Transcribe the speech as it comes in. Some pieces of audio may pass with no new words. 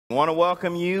I want to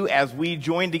welcome you as we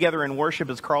join together in worship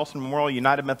as Carlson Memorial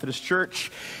United Methodist Church.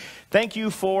 Thank you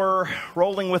for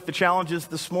rolling with the challenges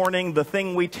this morning. The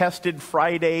thing we tested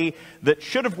Friday that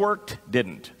should have worked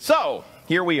didn't. So,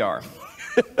 here we are.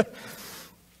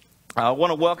 I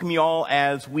want to welcome you all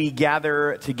as we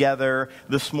gather together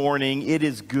this morning. It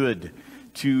is good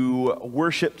to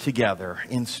worship together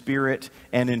in spirit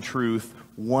and in truth.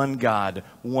 One God,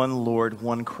 one Lord,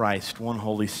 one Christ, one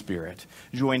Holy Spirit,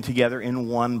 joined together in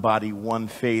one body, one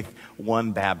faith,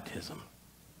 one baptism.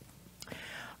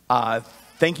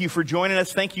 Thank you for joining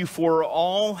us. Thank you for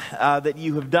all that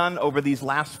you have done over these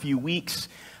last few weeks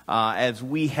as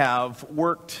we have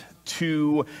worked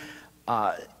to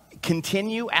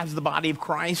continue as the body of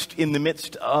Christ in the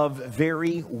midst of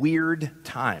very weird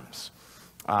times.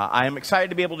 I am excited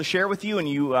to be able to share with you, and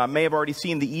you may have already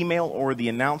seen the email or the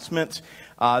announcement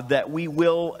that we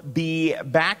will be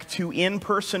back to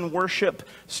in-person worship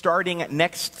starting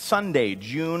next Sunday,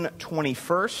 June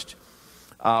 21st.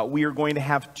 We are going to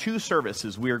have two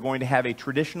services. We are going to have a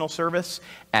traditional service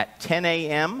at 10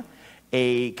 a.m.,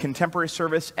 a contemporary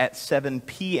service at 7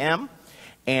 p.m.,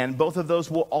 and both of those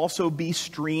will also be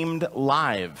streamed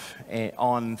live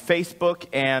on Facebook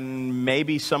and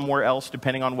maybe somewhere else,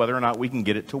 depending on whether or not we can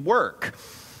get it to work.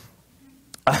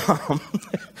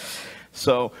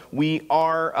 So we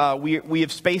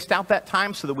have spaced out that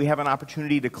time so that we have an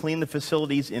opportunity to clean the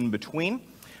facilities in between.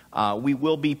 We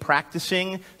will be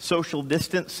practicing social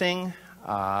distancing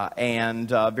and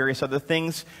various other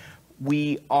things.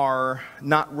 We are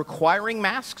not requiring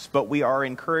masks, but we are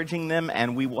encouraging them,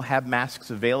 and we will have masks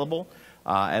available,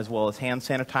 as well as hand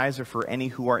sanitizer for any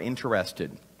who are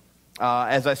interested.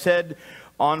 As I said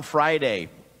on Friday,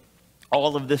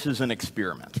 all of this is an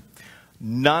experiment.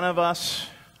 None of us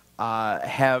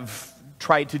have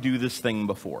tried to do this thing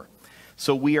before.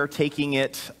 So we are taking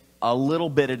it a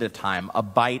little bit at a time, a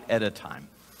bite at a time.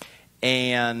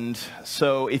 And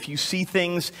so if you see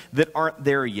things that aren't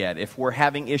there yet, if we're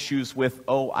having issues with,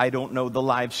 I don't know the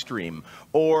live stream,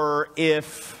 or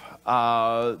if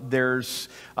there's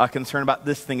a concern about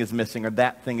this thing is missing or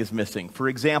that thing is missing. For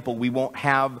example, we won't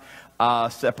have a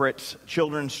separate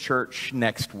children's church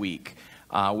next week.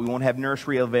 We won't have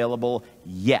nursery available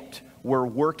yet. We're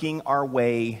working our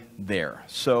way there.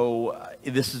 So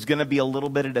this is going to be a little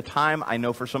bit at a time. I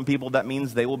know for some people that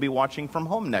means they will be watching from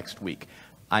home next week.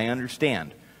 I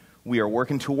understand. We are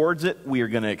working towards it. We are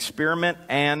going to experiment.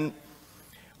 And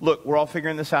look, we're all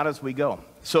figuring this out as we go.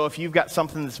 So if you've got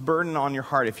something that's burdened on your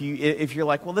heart, if you're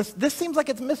like, well, this seems like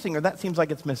it's missing or that seems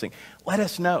like it's missing, let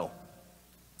us know.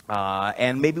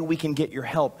 And maybe we can get your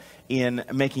help in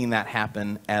making that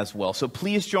happen as well. So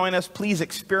please join us. Please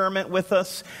experiment with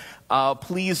us.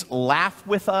 Please laugh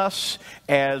with us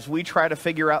as we try to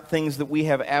figure out things that we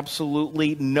have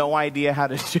absolutely no idea how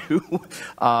to do,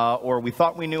 or we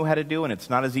thought we knew how to do, and it's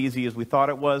not as easy as we thought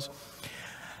it was.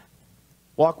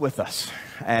 Walk with us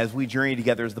as we journey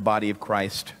together as the body of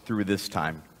Christ through this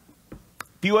time. A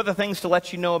few other things to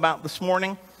let you know about this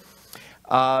morning.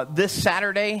 This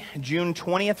Saturday, June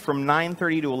 20th, from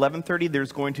 9:30 to 11:30,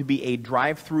 there's going to be a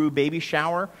drive-through baby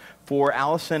shower for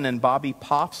Allison and Bobby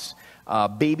Poff's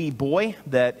baby boy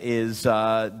that is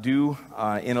due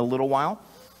in a little while.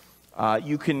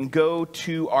 You can go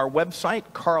to our website,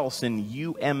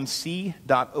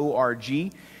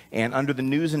 carlsonumc.org, and under the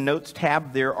News and Notes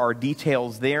tab, there are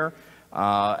details there,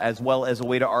 as well as a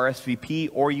way to RSVP,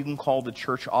 or you can call the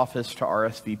church office to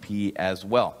RSVP as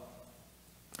well.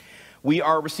 We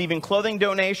are receiving clothing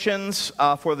donations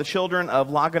for the children of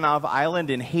Laganov Island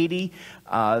in Haiti.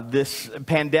 This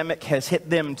pandemic has hit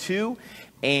them too,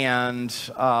 and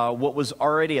what was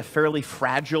already a fairly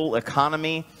fragile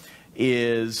economy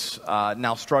is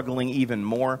now struggling even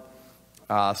more.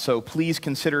 So please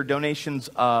consider donations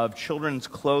of children's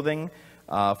clothing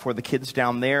for the kids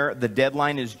down there. The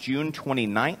deadline is June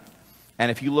 29th.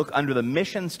 And if you look under the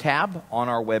missions tab on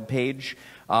our webpage,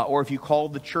 or if you call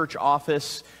the church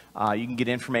office, you can get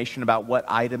information about what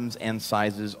items and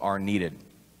sizes are needed.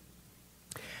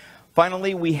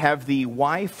 Finally, we have the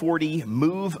Y40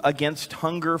 Move Against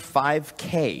Hunger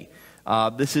 5K.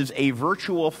 This is a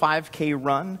virtual 5K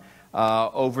run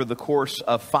over the course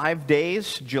of 5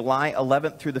 days, July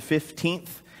 11th through the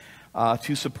 15th,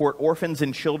 to support orphans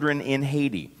and children in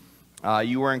Haiti.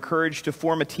 You are encouraged to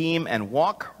form a team and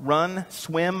walk, run,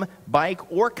 swim,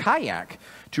 bike, or kayak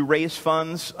to raise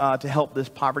funds to help this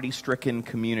poverty-stricken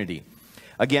community.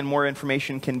 Again, more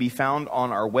information can be found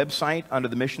on our website under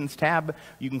the Missions tab.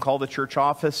 You can call the church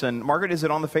office. And Margaret, is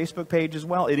it on the Facebook page as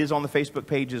well? It is on the Facebook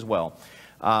page as well.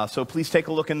 So please take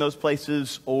a look in those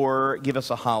places or give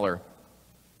us a holler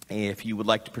if you would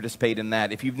like to participate in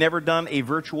that. If you've never done a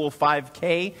virtual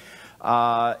 5K,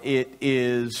 it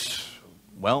is,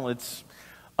 well, it's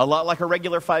a lot like a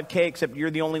regular 5K, except you're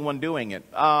the only one doing it.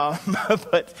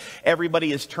 But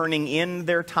everybody is turning in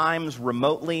their times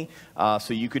remotely,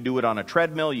 so you could do it on a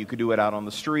treadmill, you could do it out on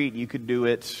the street, you could do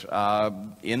it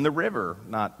in the river,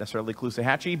 not necessarily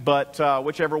Caloosahatchee, but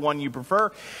whichever one you prefer.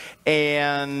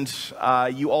 And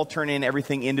you all turn in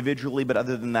everything individually, but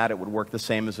other than that, it would work the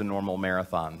same as a normal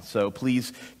marathon. So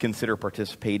please consider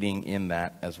participating in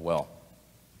that as well.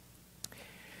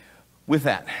 With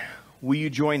that, will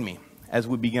you join me as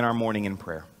we begin our morning in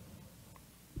prayer?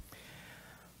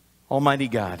 Almighty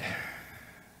God,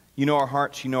 you know our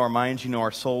hearts, you know our minds, you know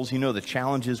our souls, you know the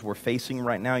challenges we're facing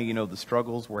right now, you know the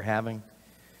struggles we're having.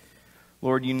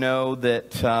 Lord, you know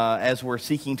that as we're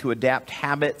seeking to adapt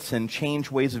habits and change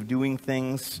ways of doing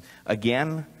things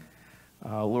again,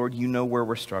 Lord, you know where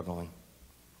we're struggling.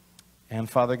 And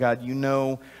Father God, you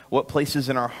know what places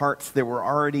in our hearts that we're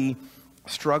already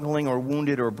struggling or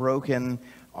wounded or broken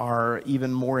are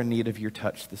even more in need of your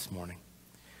touch this morning.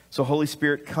 So Holy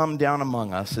Spirit, come down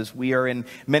among us as we are in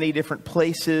many different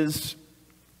places,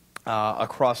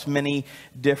 across many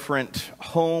different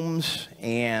homes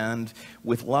and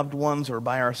with loved ones or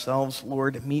by ourselves.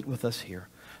 Lord, meet with us here.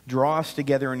 Draw us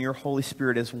together in your Holy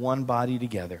Spirit as one body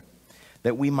together,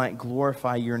 that we might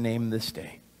glorify your name this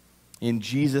day. In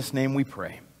Jesus' name we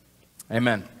pray.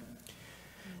 Amen.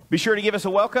 Be sure to give us a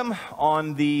welcome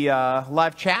on the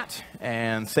live chat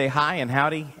and say hi and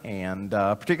howdy. And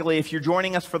particularly if you're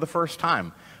joining us for the first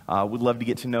time, we'd love to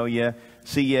get to know you,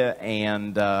 see you,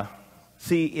 and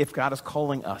see if God is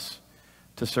calling us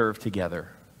to serve together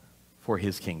for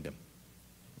his kingdom.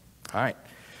 All right,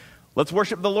 let's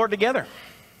worship the Lord together.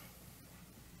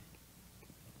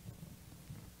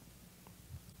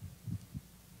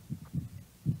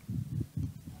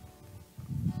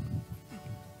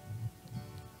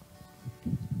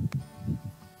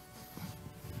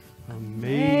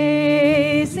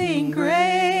 Amazing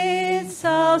grace,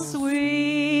 how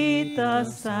sweet the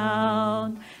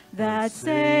sound that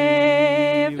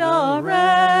saved a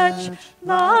wretch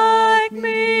like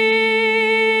me.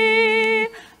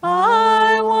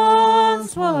 I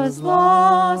once was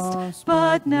lost,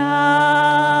 but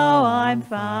now I'm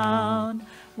found.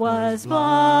 Was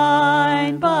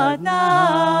blind, but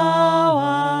now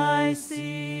I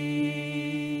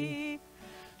see.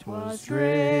 'Twas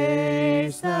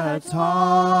grace that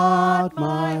taught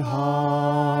my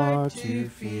heart to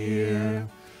fear,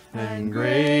 and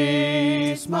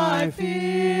grace my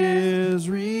fears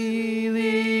relieved.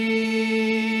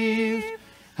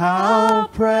 How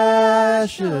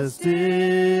precious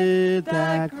did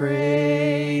that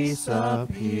grace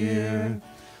appear,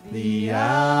 the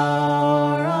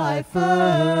hour I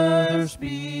first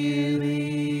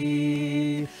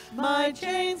believed. My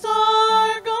chains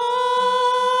are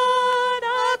gone,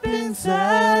 I've been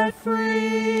set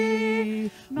free.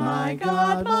 My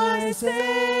God, my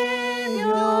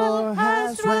Savior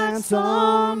has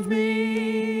ransomed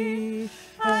me.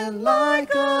 And like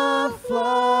a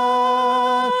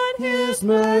flood, his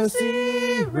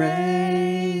mercy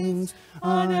reigns,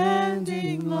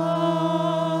 unending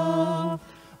love,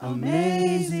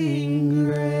 amazing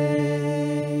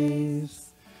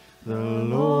grace. The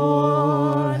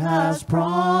Lord has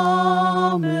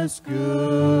promised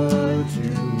good to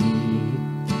me.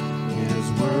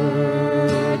 His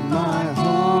word my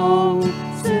hope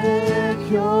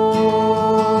secures.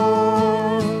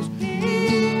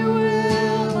 He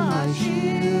will my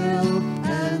shield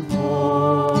and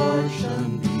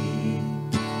portion be,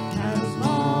 as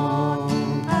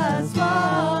long as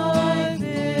life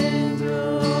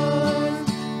endures.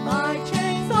 My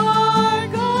chains are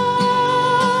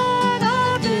gone,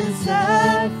 I've been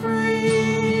set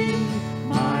free.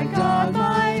 My God,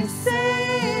 my Savior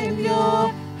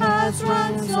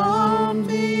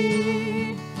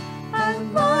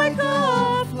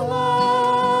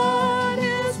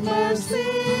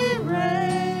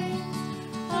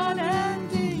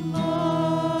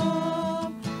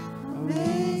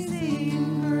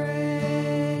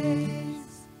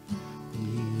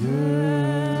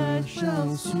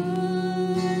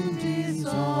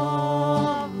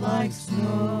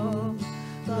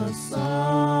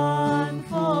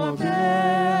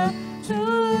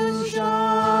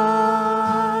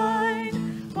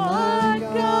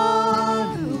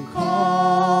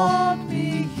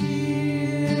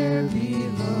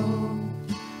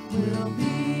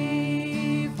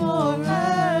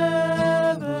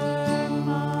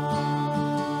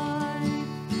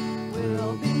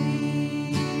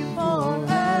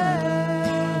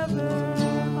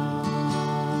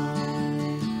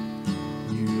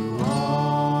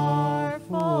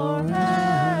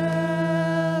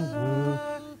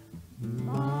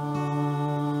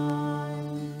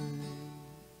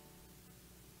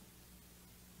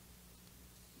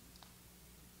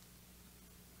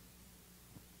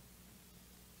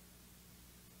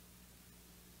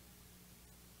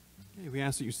Okay, we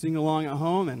ask that you sing along at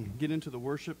home and get into the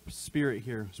worship spirit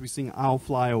here as we sing I'll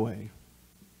Fly Away.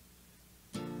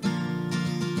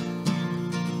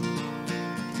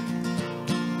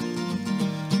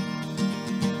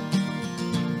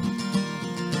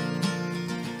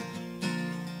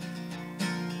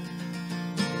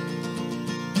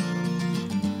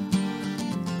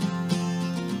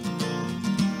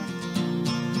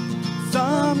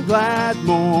 Some glad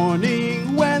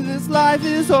morning when this life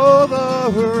is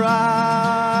over,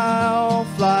 I'll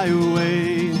fly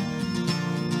away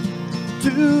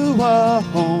to a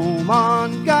home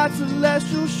on God's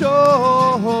celestial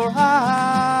shore.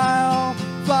 I'll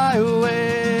fly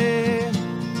away.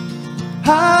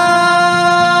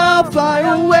 I'll fly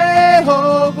away,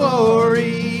 oh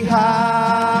glory,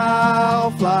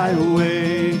 I'll fly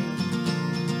away.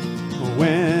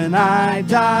 When I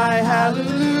die,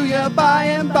 hallelujah, by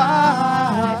and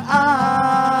by,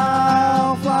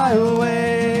 I'll fly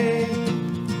away.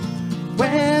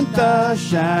 When the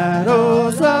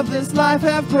shadows of this life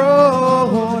have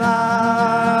grown,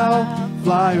 I'll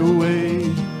fly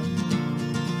away.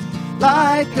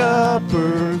 Like a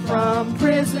bird from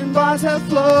prison bars have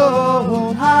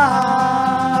flown,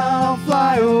 I'll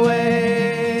fly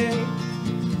away.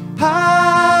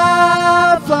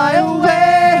 I'll fly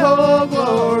away, oh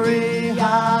glory,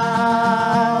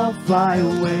 I'll fly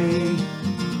away.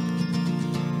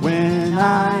 When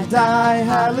I die,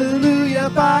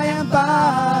 hallelujah, by and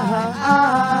by,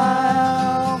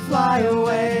 I'll fly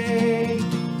away.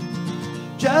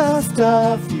 Just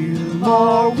a few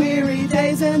more weary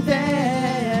days and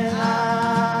then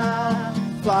I'll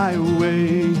fly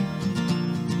away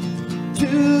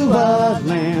to a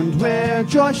land where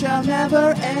joy shall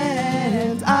never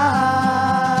end.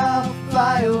 I'll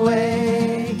fly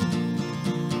away.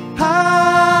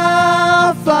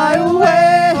 I'll fly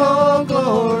away, oh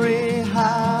glory,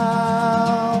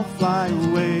 I'll fly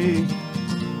away.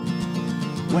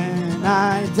 When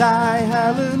I die,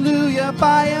 hallelujah,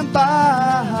 by and by,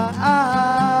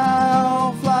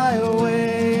 I'll fly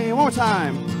away. One more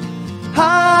time.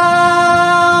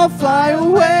 I'll fly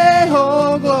away,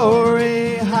 oh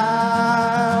glory,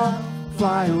 I'll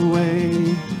fly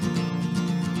away.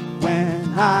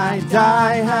 When I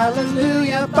die,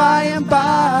 hallelujah, by and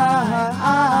by,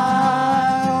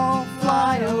 I'll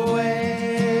fly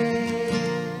away.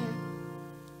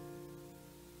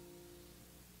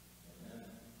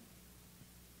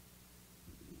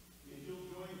 If you'll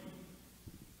join me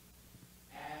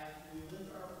as we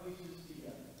lift our voices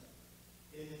together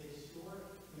in the historic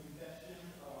confession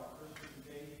of our Christian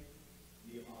faith,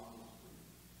 the Apostles' Creed.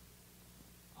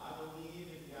 I believe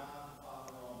in God the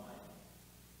Father Almighty,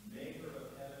 maker of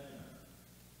heaven and earth,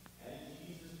 and in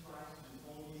Jesus Christ, his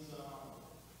only Son, our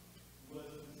Lord, who was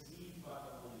conceived by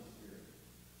the Holy Spirit,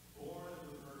 born of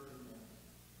the Virgin Mary,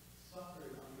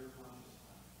 suffered under Pontius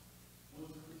Pilate,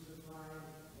 was crucified,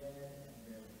 dead, and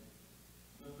buried.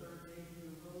 The third day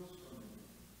he rose from the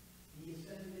dead. He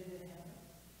ascended into heaven,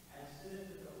 and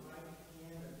sitteth at the right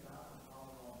hand of God the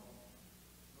Father Almighty.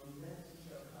 From thence he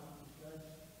shall come to judge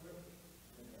the quick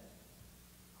and the dead.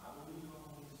 I believe in the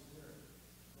Holy Spirit,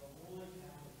 the Holy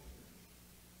Catholic Church,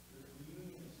 the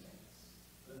communion of saints,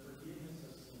 the forgiveness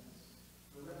of sins,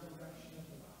 the resurrection of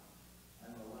the body,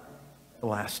 and the life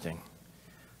everlasting.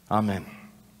 Amen.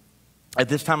 At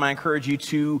this time, I encourage you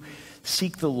to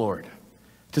seek the Lord,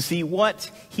 to see what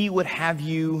he would have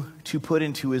you to put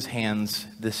into his hands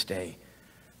this day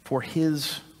for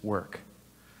his work.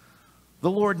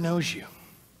 The Lord knows you.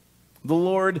 The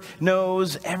Lord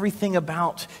knows everything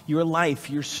about your life,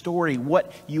 your story,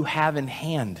 what you have in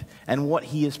hand, and what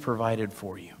he has provided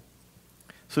for you.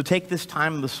 So take this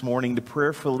time this morning to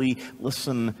prayerfully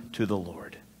listen to the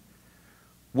Lord.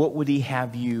 What would he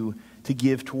have you to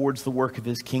give towards the work of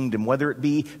his kingdom, whether it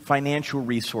be financial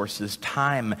resources,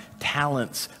 time,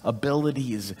 talents,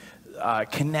 abilities,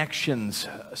 connections,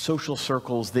 social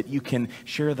circles that you can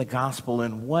share the gospel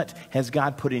in? What has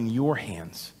God put in your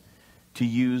hands to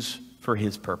use for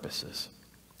his purposes?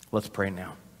 Let's pray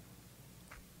now.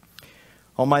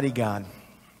 Almighty God,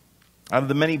 out of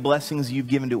the many blessings you've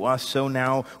given to us, so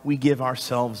now we give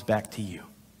ourselves back to you.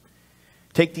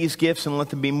 Take these gifts and let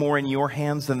them be more in your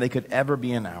hands than they could ever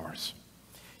be in ours.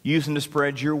 Use them to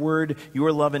spread your word,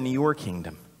 your love, and your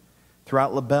kingdom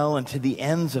throughout LaBelle and to the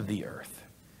ends of the earth.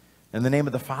 In the name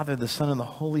of the Father, the Son, and the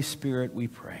Holy Spirit, we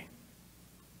pray.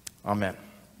 Amen.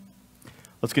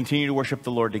 Let's continue to worship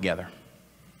the Lord together.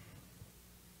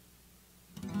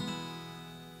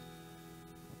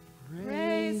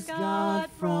 Praise God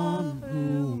from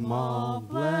whom all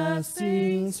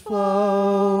blessings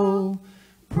flow.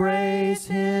 Praise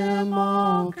him,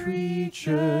 all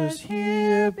creatures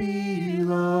here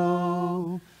below.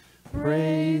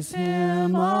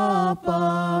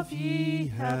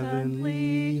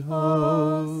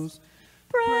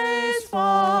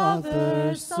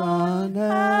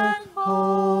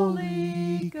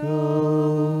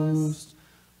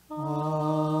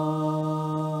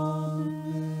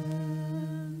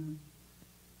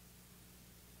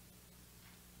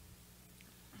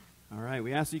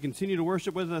 ask that you continue to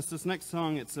worship with us. This next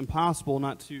song, it's impossible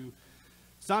not to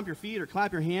stomp your feet or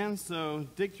clap your hands, so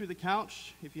dig through the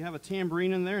couch. If you have a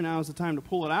tambourine in there, now is the time to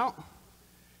pull it out.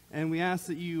 And we ask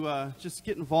that you just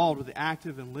get involved with the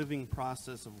active and living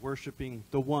process of worshiping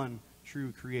the one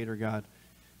true Creator God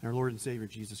and our Lord and Savior,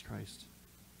 Jesus Christ.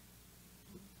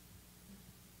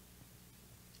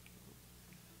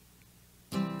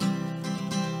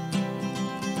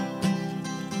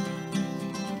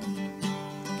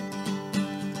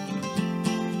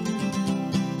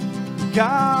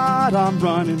 God, I'm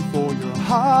running for your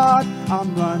heart.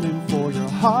 I'm running for your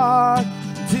heart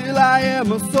till I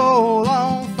am a soul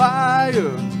on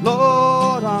fire.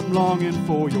 Lord, I'm longing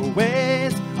for your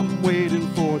ways. I'm waiting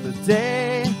for the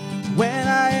day when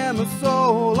I am a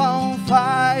soul on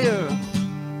fire.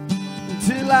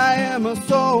 Till I am a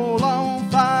soul on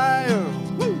fire.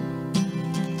 Woo!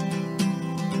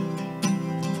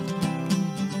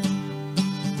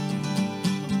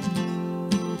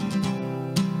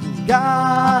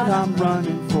 God, I'm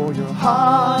running for your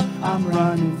heart. I'm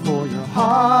running for your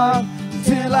heart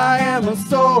till I am a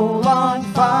soul on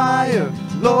fire.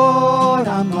 Lord,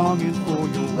 I'm longing for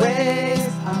your ways.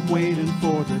 I'm waiting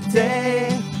for the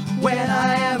day when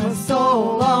I am a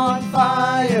soul on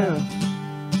fire.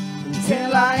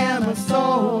 Until I am a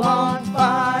soul on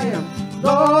fire.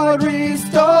 Lord,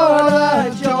 restore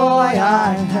the joy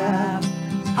I have.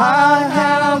 I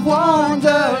have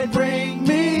wandered, bring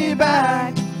me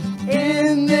back.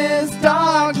 In this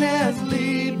darkness,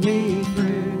 lead me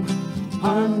through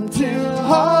until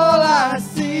all I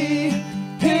see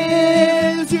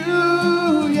is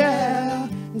you, yeah.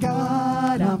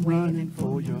 God, I'm running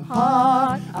for your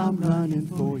heart. I'm running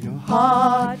for your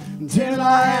heart until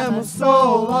I am a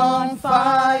soul on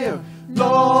fire.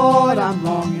 Lord, I'm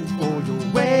longing for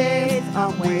your ways.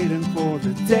 I'm waiting for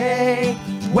the day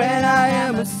when I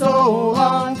am a soul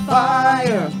on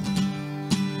fire.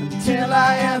 Till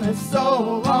I am a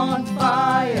soul on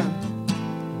fire.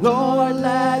 Lord,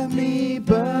 let me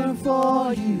burn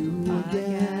for you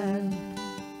again.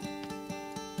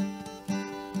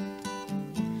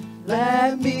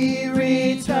 Let me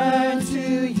return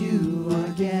to you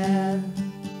again.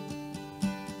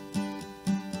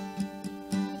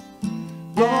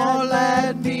 Lord,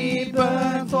 let me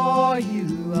burn for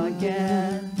you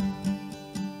again.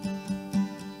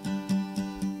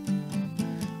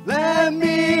 Let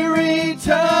me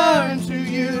return to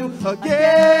you again.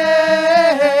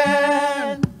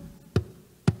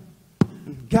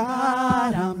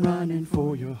 God, I'm running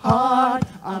for your heart.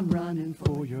 I'm running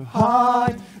for your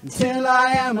heart until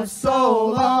I am a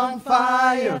soul on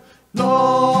fire.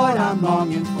 Lord, I'm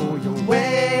longing for your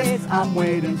ways. I'm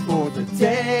waiting for the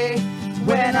day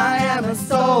when I am a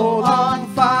soul on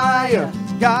fire.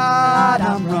 God,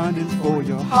 I'm running for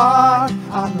your heart.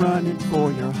 I'm running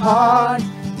for your heart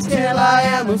till I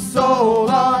am a soul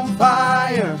on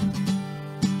fire.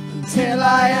 Until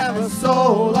I am a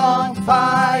soul on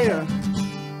fire.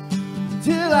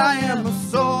 Till I am a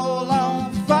soul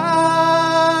on fire.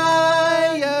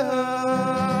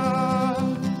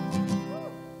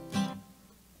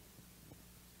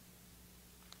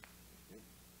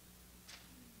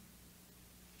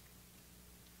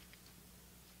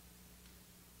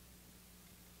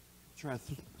 Try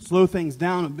to slow things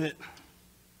down a bit.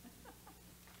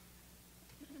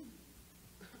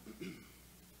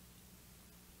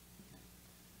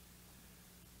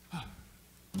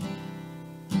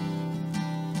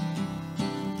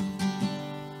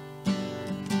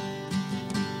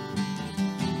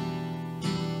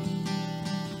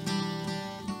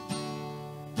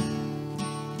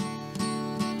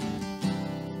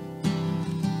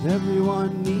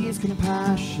 Everyone needs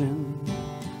compassion,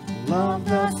 love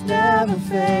that's never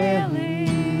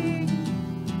failing.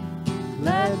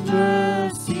 Let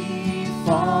mercy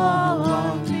fall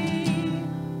on me.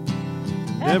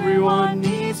 Everyone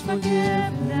needs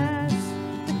forgiveness,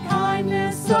 the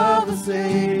kindness of the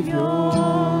Savior,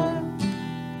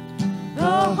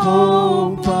 the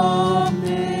hope of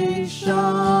nations.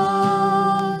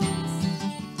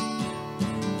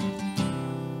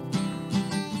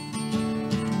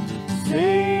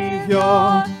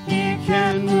 Savior, He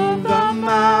can move the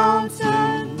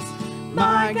mountains.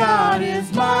 My God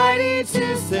is mighty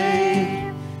to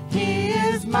save. He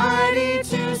is mighty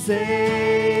to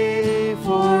save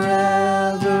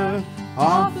forever.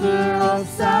 Author of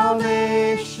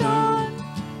salvation,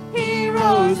 He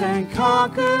rose and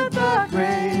conquered the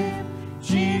grave.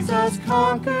 Jesus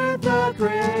conquered the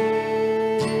grave.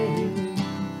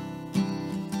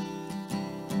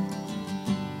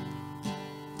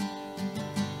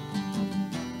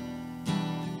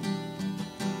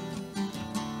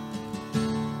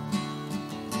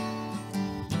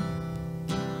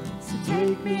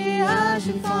 as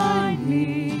you find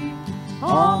me,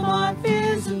 all my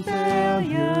fears and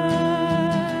failures.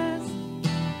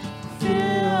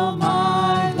 Fill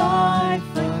my life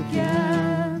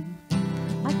again.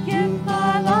 I give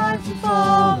my life to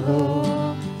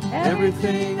follow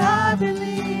everything I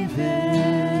believe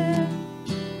in.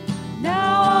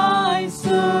 Now I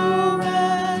surrender.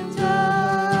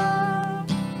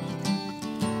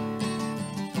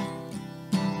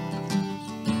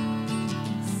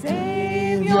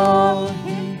 Savior,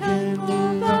 He can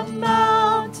move the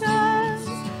mountains.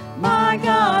 My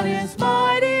God is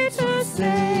mighty to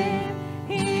save.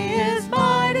 He is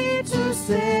mighty to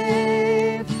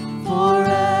save.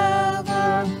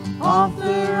 Forever,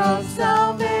 author of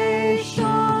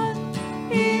salvation.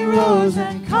 He rose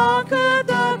and conquered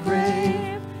the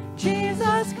grave.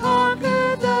 Jesus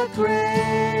conquered the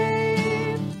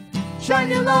grave. Shine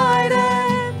your light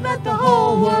and let the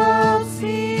whole world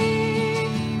see.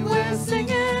 We're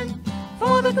singing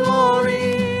for the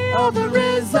glory of the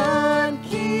risen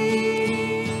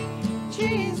King.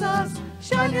 Jesus,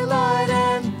 shine your light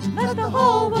and let the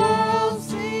whole world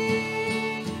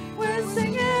see. We're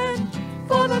singing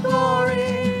for the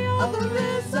glory of the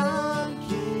risen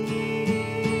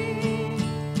King.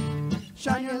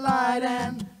 Shine your light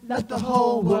and let the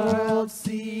whole world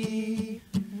see.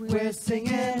 We're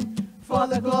singing for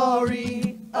the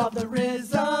glory of the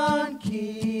risen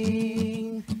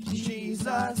King.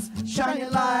 Jesus, shine your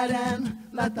light and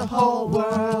let the whole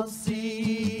world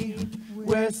see.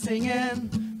 We're singing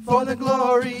for the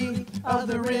glory of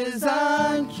the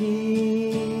risen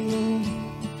King.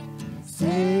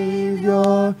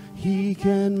 Savior, He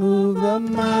can move the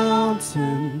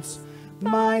mountains.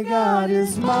 My God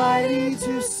is mighty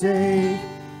to save.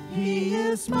 He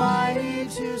is mighty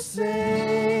to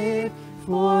save.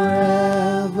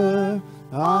 Forever,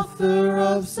 author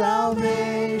of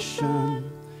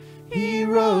salvation. He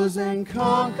rose and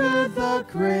conquered the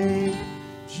grave.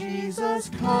 Jesus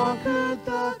conquered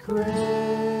the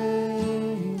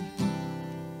grave.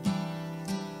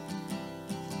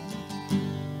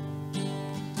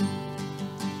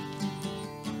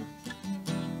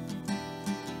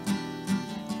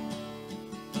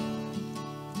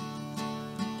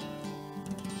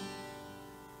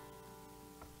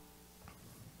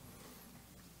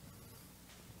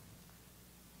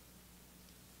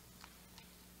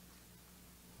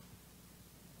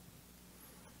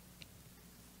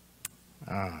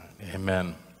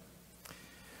 Amen.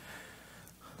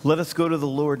 Let us go to the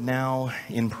Lord now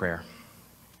in prayer.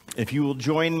 If you will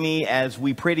join me as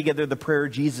we pray together the prayer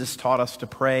Jesus taught us to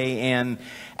pray, and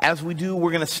as we do,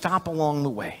 we're going to stop along the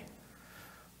way,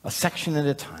 a section at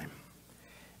a time,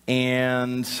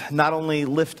 and not only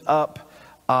lift up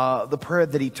the prayer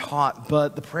that He taught,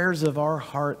 but the prayers of our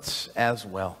hearts as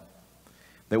well,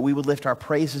 that we would lift our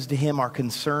praises to Him, our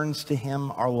concerns to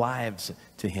Him, our lives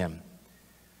to Him.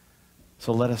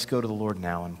 So let us go to the Lord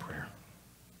now in prayer.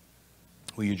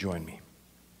 Will you join me?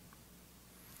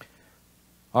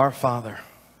 Our Father,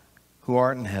 who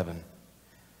art in heaven,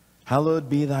 hallowed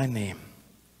be thy name.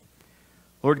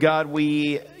 Lord God,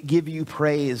 we give you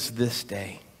praise this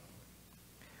day.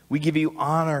 We give you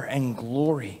honor and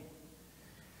glory.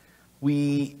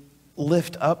 We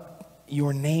lift up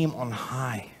your name on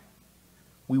high.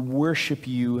 We worship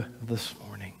you this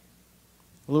morning.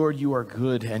 Lord, you are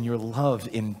good and your love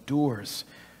endures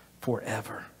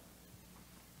forever.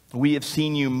 We have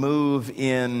seen you move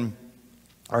in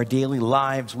our daily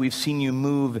lives. We've seen you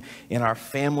move in our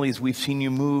families. We've seen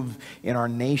you move in our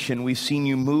nation. We've seen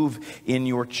you move in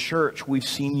your church. We've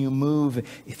seen you move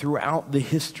throughout the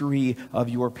history of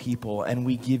your people, and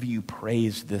we give you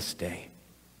praise this day.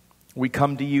 We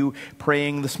come to you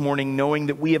praying this morning knowing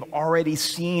that we have already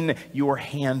seen your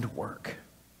handwork.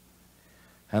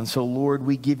 And so, Lord,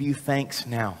 we give you thanks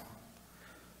now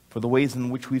for the ways in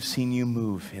which we've seen you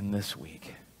move in this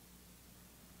week.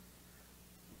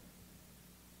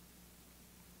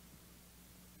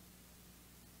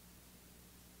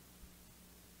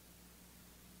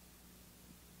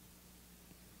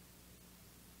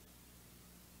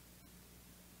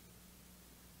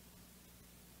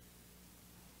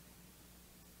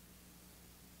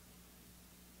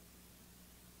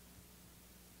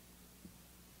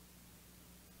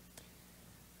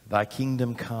 Thy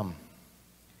kingdom come.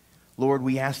 Lord,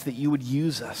 we ask that you would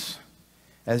use us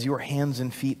as your hands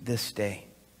and feet this day,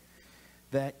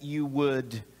 that you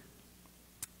would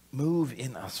move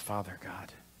in us, Father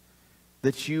God,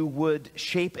 that you would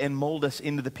shape and mold us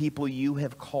into the people you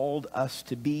have called us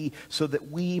to be, so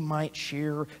that we might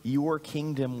share your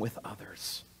kingdom with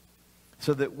others,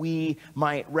 so that we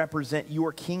might represent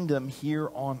your kingdom here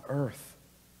on earth.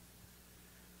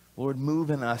 Lord, move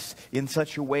in us in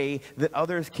such a way that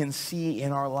others can see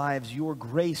in our lives your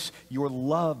grace, your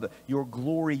love, your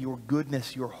glory, your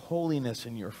goodness, your holiness,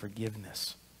 and your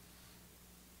forgiveness.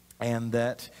 And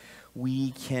that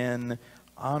we can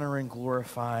honor and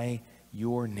glorify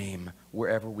your name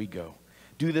wherever we go.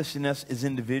 Do this in us as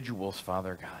individuals,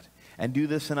 Father God. And do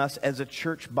this in us as a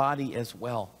church body as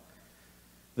well.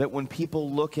 That when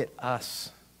people look at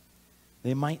us,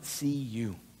 they might see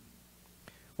you.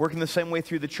 Working the same way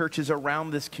through the churches around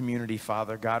this community,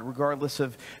 Father God, regardless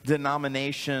of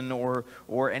denomination or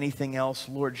anything else.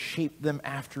 Lord, shape them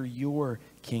after your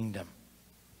kingdom,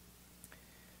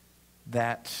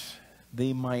 that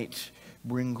they might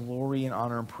bring glory and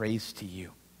honor and praise to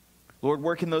you. Lord,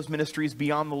 work in those ministries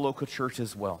beyond the local church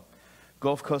as well.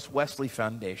 Gulf Coast Wesley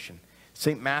Foundation,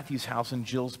 St. Matthew's House and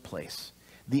Jill's Place,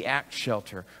 the ACT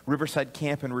Shelter, Riverside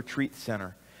Camp and Retreat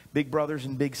Center, Big Brothers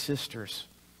and Big Sisters,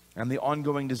 and the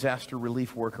ongoing disaster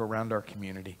relief work around our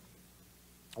community.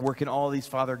 Work in all of these,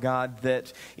 Father God,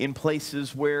 that in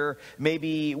places where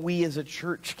maybe we as a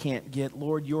church can't get,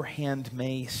 Lord, your hand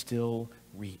may still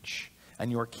reach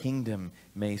and your kingdom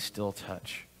may still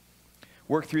touch.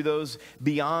 Work through those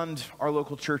beyond our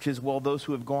local church as well, those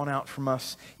who have gone out from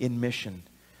us in mission.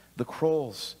 The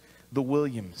Krolls, the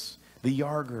Williams, the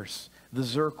Yargers, the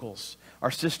Zirkles,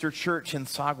 our sister church in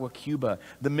Sagua, Cuba,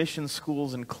 the mission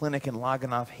schools and clinic in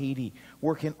Laganov, Haiti.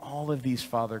 Work in all of these,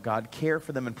 Father God. Care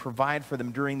for them and provide for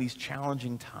them during these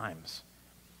challenging times.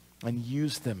 And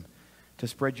use them to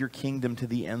spread your kingdom to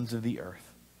the ends of the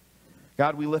earth.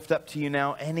 God, we lift up to you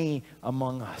now any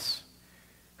among us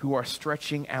who are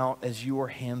stretching out as your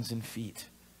hands and feet.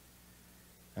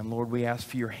 And Lord, we ask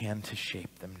for your hand to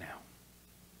shape them now.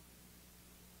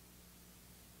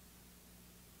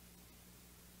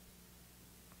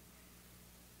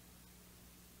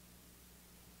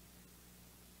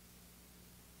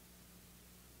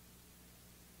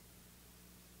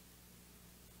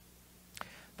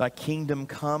 Thy kingdom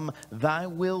come, thy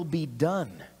will be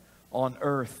done on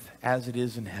earth as it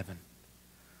is in heaven.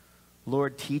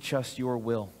 Lord, teach us your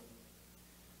will.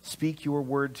 Speak your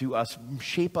word to us.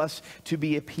 Shape us to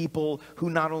be a people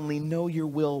who not only know your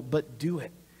will, but do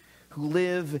it. Who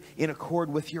live in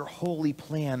accord with your holy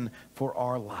plan for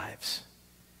our lives.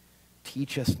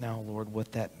 Teach us now, Lord,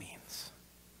 what that means.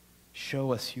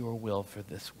 Show us your will for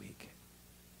this week.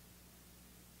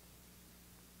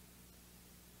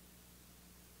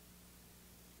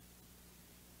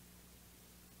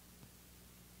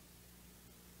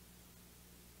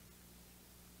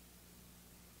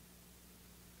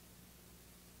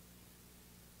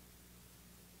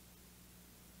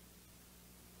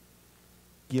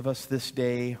 Give us this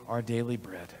day our daily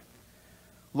bread.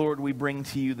 Lord, we bring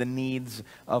to you the needs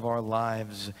of our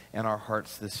lives and our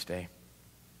hearts this day.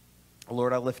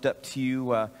 Lord, I lift up to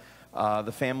you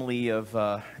the family of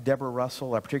Deborah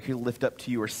Russell. I particularly lift up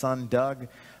to you her son, Doug,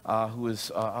 who is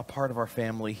a part of our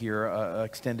family here,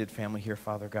 extended family here,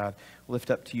 Father God. Lift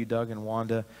up to you Doug and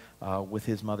Wanda with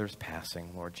his mother's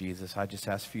passing, Lord Jesus. I just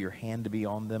ask for your hand to be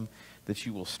on them, that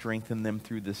you will strengthen them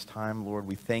through this time. Lord,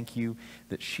 we thank you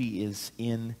that she is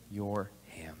in your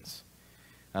hands.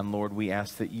 And Lord, we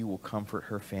ask that you will comfort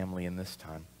her family in this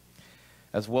time.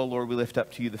 As well, Lord, we lift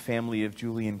up to you the family of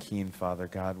Julian Keene, Father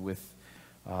God, with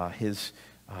his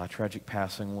tragic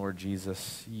passing, Lord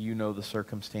Jesus. You know the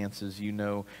circumstances. You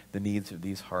know the needs of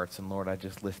these hearts. And Lord, I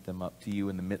just lift them up to you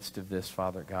in the midst of this,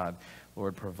 Father God.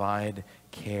 Lord, provide,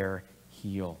 care,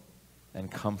 heal,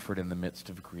 and comfort in the midst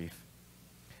of grief.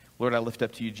 Lord, I lift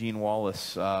up to you Jean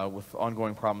Wallace with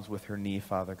ongoing problems with her knee,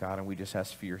 Father God, and we just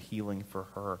ask for your healing for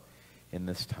her in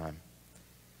this time.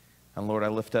 And Lord, I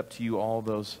lift up to you all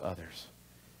those others.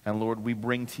 And Lord, we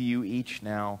bring to you each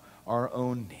now our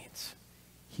own needs.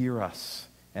 Hear us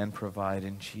and provide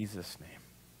in Jesus' name.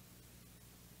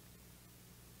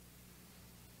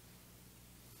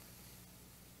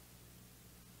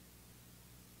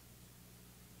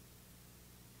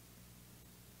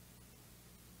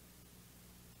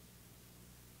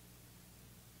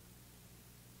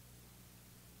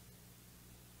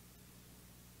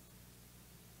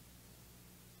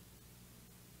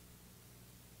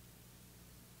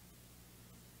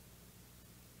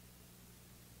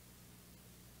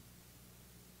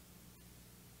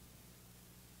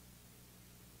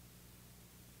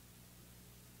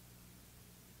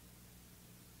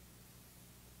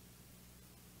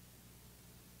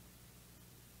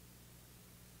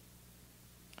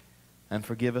 And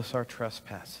forgive us our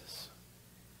trespasses.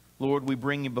 Lord, we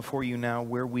bring you before you now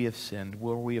where we have sinned,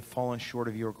 where we have fallen short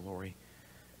of your glory,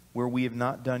 where we have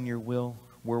not done your will,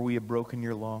 where we have broken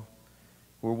your law,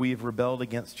 where we have rebelled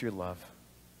against your love,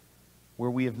 where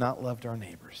we have not loved our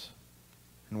neighbors.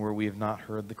 and where we have not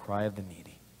heard the cry of the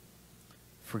needy.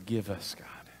 Forgive us, God.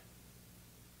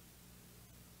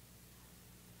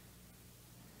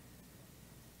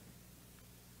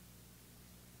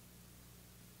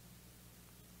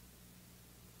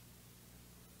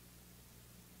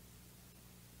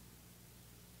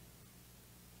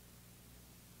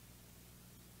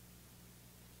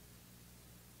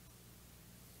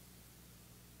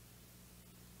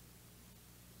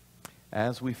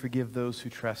 As we forgive those who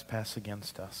trespass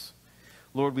against us.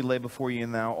 Lord, we lay before you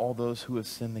now all those who have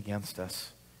sinned against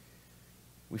us.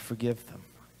 We forgive them.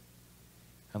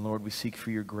 And Lord, we seek for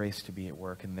your grace to be at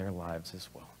work in their lives as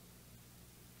well.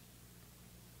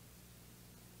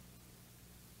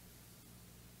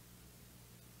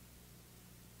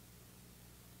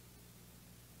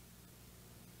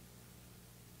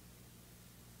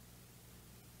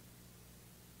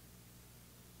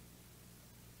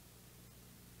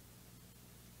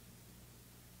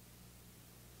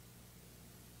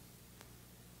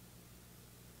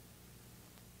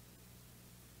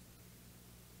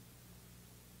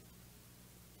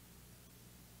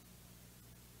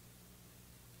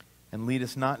 And lead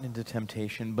us not into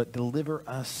temptation, but deliver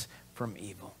us from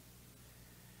evil.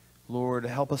 Lord,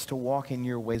 help us to walk in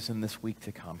your ways in this week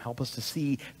to come. Help us to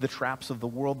see the traps of the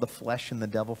world, the flesh, and the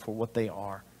devil for what they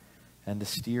are, and to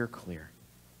steer clear.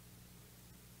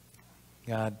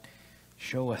 God,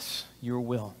 show us your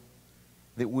will,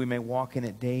 that we may walk in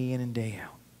it day in and day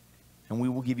out. And we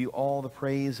will give you all the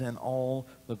praise and all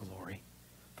the glory.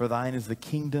 For thine is the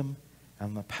kingdom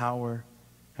and the power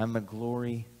and the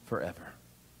glory forever.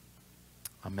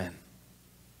 Amen.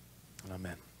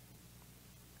 Amen.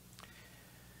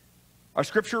 Our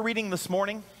scripture reading this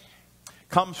morning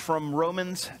comes from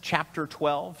Romans chapter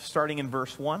 12, starting in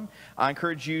verse 1. I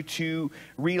encourage you to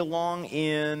read along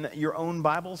in your own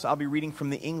Bibles. I'll be reading from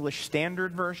the English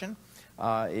Standard Version.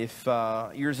 If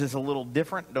yours is a little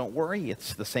different, don't worry.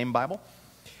 It's the same Bible.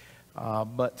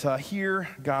 But hear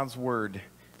God's word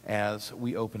as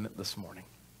we open it this morning.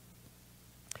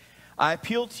 I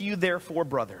appeal to you, therefore,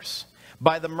 brothers,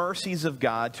 by the mercies of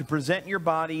God, to present your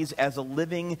bodies as a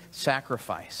living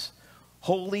sacrifice,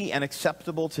 holy and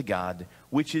acceptable to God,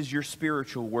 which is your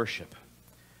spiritual worship.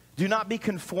 Do not be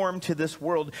conformed to this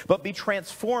world, but be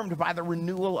transformed by the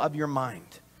renewal of your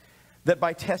mind, that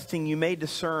by testing you may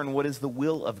discern what is the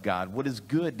will of God, what is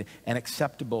good and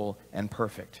acceptable and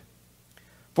perfect.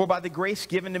 For by the grace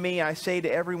given to me, I say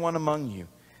to everyone among you,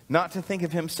 not to think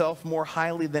of himself more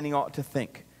highly than he ought to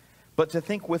think, but to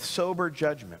think with sober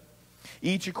judgment,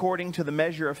 each according to the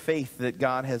measure of faith that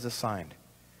God has assigned.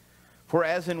 For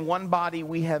as in one body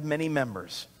we have many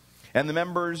members, and the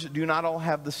members do not all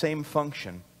have the same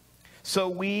function, so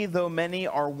we, though many,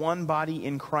 are one body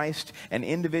in Christ, and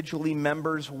individually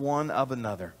members one of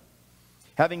another.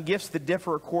 Having gifts that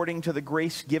differ according to the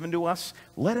grace given to us,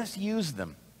 let us use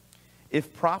them.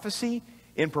 If prophecy,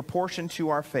 in proportion to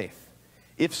our faith.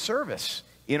 If service,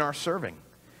 in our serving.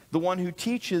 The one who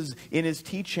teaches in his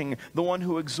teaching, the one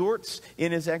who exhorts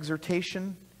in his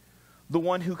exhortation, the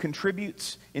one who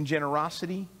contributes in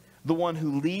generosity, the one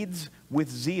who leads with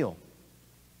zeal,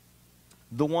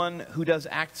 the one who does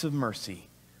acts of mercy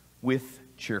with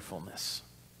cheerfulness.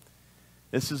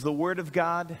 This is the word of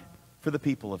God for the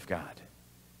people of God.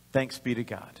 Thanks be to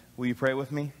God. Will you pray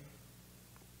with me?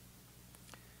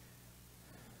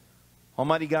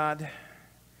 Almighty God,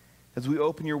 as we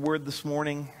open your word this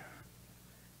morning,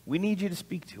 we need you to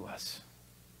speak to us.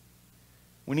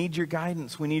 We need your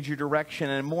guidance. We need your direction.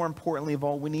 And more importantly of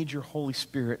all, we need your Holy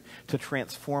Spirit to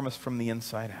transform us from the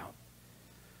inside out.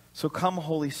 So come,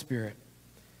 Holy Spirit,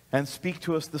 and speak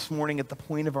to us this morning at the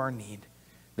point of our need,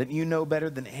 that you know better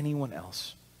than anyone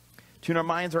else. Tune our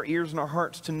minds, our ears, and our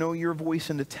hearts to know your voice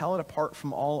and to tell it apart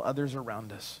from all others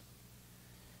around us.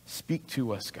 Speak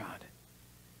to us, God.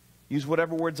 Use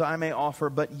whatever words I may offer,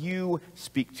 but you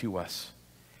speak to us,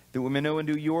 that we may know and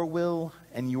do your will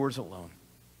and yours alone.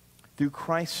 Through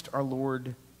Christ our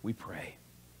Lord, we pray.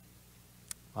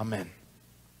 Amen.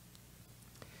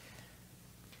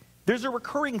 There's a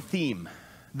recurring theme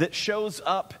that shows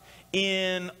up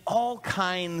in all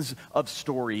kinds of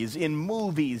stories, in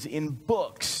movies, in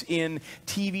books, in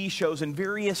TV shows, and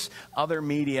various other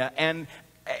media. And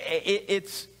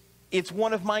it's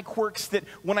one of my quirks that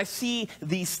when I see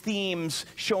these themes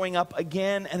showing up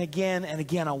again and again and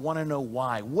again, I want to know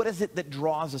why. What is it that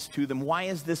draws us to them? Why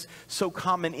is this so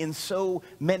common in so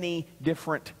many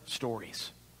different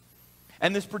stories?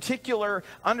 And this particular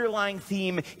underlying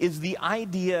theme is the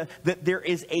idea that there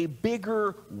is a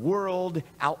bigger world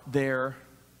out there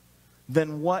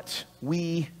than what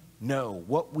we know,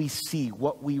 what we see,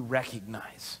 what we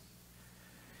recognize.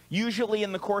 Usually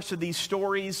in the course of these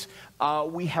stories,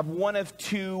 we have one of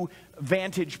two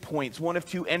vantage points, one of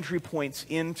two entry points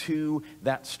into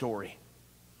that story.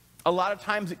 A lot of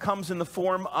times it comes in the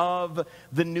form of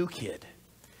the new kid.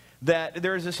 That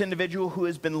there's this individual who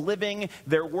has been living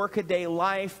their workaday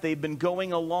life. They've been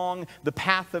going along the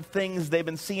path of things. They've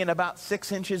been seeing about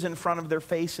 6 inches in front of their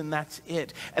face, and that's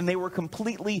it. And they were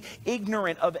completely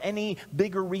ignorant of any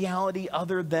bigger reality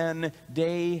other than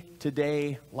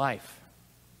day-to-day life.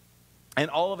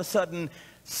 And all of a sudden,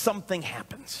 something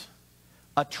happens.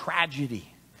 A tragedy,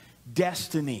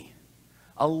 destiny,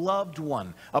 a loved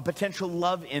one, a potential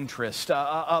love interest,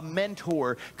 a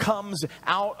mentor comes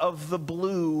out of the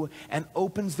blue and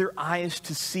opens their eyes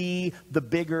to see the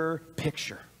bigger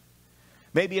picture.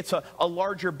 Maybe it's a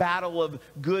larger battle of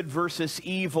good versus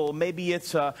evil. Maybe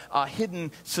it's a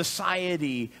hidden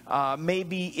society.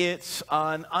 Maybe it's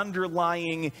an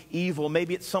underlying evil.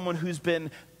 Maybe it's someone who's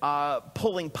been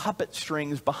pulling puppet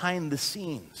strings behind the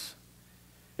scenes.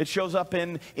 It shows up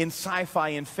in sci-fi,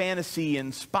 in fantasy,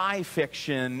 in spy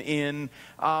fiction, in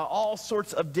all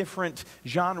sorts of different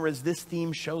genres. This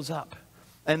theme shows up.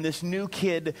 And this new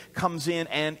kid comes in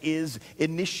and is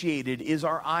initiated, is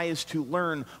our eyes to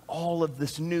learn all of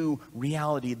this new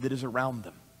reality that is around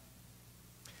them.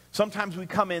 Sometimes we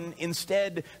come in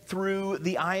instead through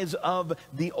the eyes of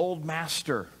the old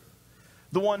master,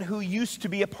 the one who used to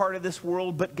be a part of this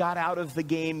world but got out of the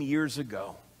game years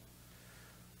ago.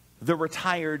 The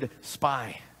retired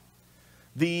spy,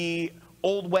 the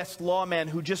Old West lawman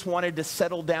who just wanted to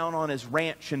settle down on his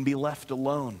ranch and be left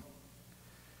alone.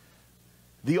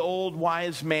 The old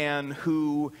wise man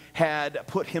who had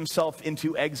put himself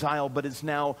into exile but is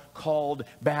now called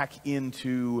back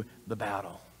into the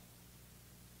battle.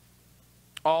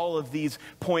 All of these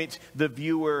point the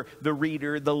viewer, the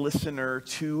reader, the listener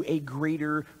to a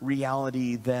greater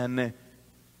reality than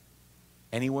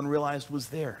anyone realized was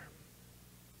there.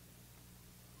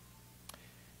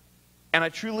 And I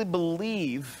truly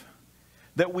believe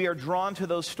that we are drawn to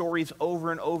those stories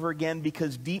over and over again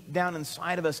because deep down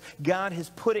inside of us, God has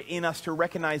put it in us to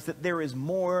recognize that there is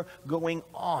more going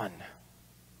on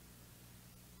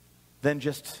than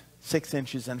just 6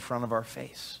 inches in front of our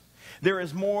face. There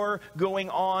is more going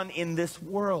on in this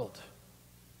world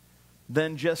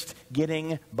than just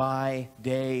getting by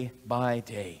day by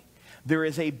day. There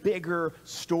is a bigger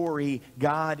story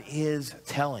God is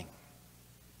telling.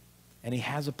 And he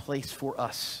has a place for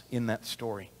us in that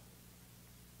story.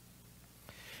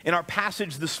 In our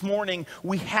passage this morning,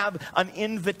 we have an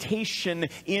invitation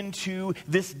into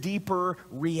this deeper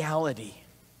reality.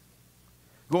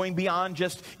 Going beyond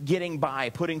just getting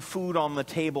by, putting food on the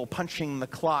table, punching the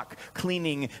clock,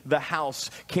 cleaning the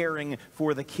house, caring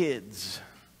for the kids.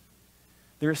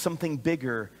 There is something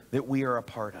bigger that we are a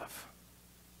part of.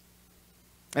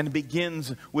 And it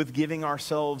begins with giving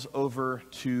ourselves over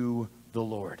to the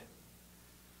Lord.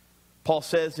 Paul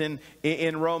says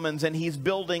in Romans, and he's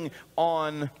building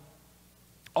on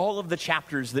all of the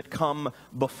chapters that come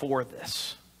before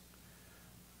this.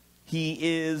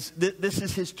 This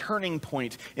is his turning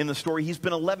point in the story. He's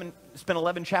spent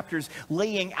 11 chapters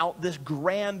laying out this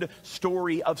grand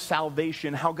story of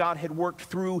salvation, how God had worked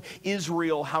through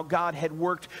Israel, how God had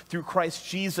worked through Christ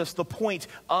Jesus, the point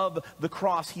of the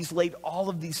cross. He's laid all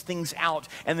of these things out,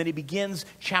 and then he begins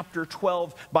chapter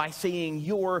 12 by saying,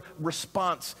 your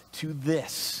response to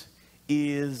this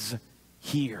is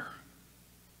here.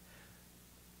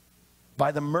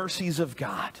 By the mercies of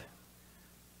God,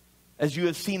 as you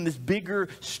have seen this bigger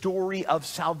story of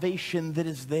salvation that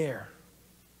is there,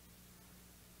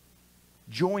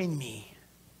 join me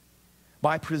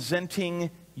by presenting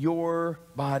your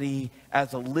body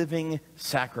as a living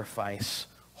sacrifice,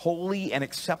 holy and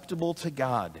acceptable to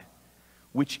God,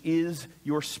 which is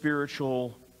your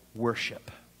spiritual worship.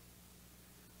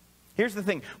 Here's the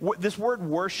thing. This word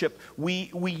worship, we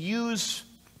use,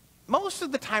 most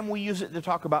of the time we use it to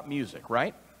talk about music,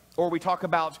 right? Or we talk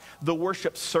about the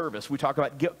worship service. We talk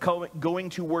about going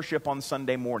to worship on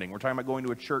Sunday morning. We're talking about going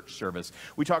to a church service.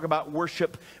 We talk about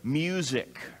worship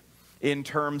music in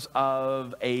terms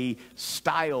of a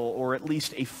style or at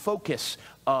least a focus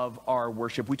of our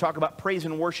worship. We talk about praise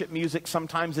and worship music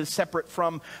sometimes as separate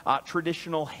from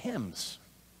traditional hymns.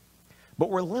 But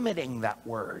we're limiting that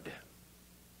word.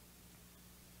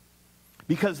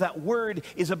 Because that word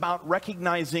is about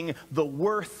recognizing the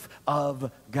worth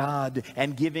of God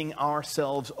and giving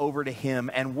ourselves over to him.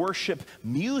 And worship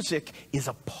music is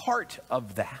a part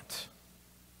of that.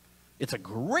 It's a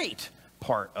great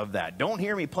part of that. Don't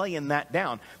hear me playing that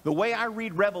down. The way I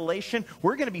read Revelation,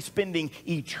 we're going to be spending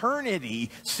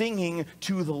eternity singing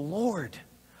to the Lord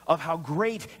of how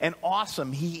great and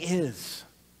awesome he is.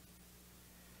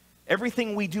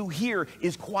 Everything we do here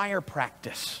is choir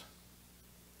practice.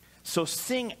 So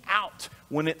sing out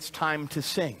when it's time to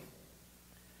sing.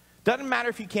 Doesn't matter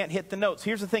if you can't hit the notes.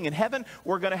 Here's the thing. In heaven,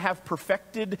 we're going to have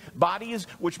perfected bodies,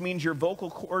 which means your vocal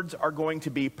cords are going to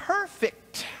be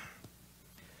perfect.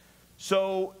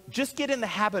 So just get in the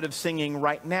habit of singing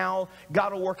right now.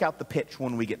 God will work out the pitch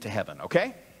when we get to heaven,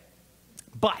 okay?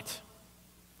 But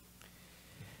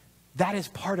that is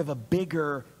part of a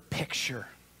bigger picture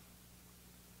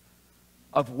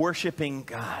of worshiping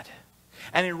God.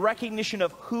 And in recognition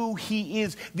of who he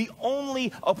is, the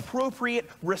only appropriate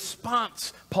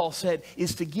response, Paul said,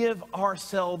 is to give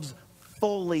ourselves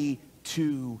fully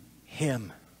to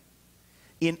him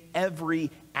in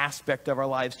every aspect of our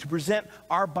lives, to present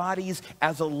our bodies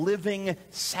as a living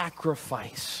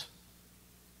sacrifice.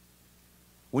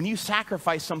 When you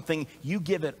sacrifice something, you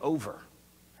give it over.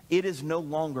 It is no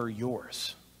longer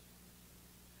yours.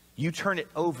 You turn it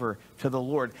over to the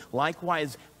Lord.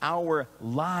 Likewise, our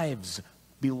lives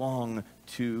belong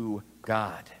to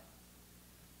God.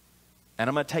 And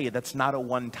I'm going to tell you, that's not a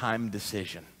one-time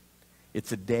decision.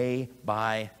 It's a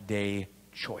day-by-day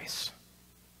choice.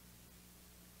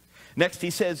 Next, he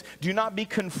says, do not be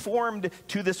conformed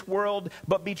to this world,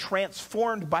 but be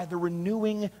transformed by the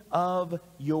renewing of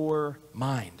your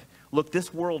mind. Look,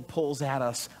 this world pulls at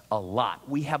us a lot.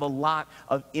 We have a lot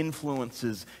of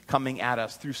influences coming at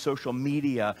us through social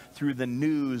media, through the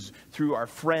news, through our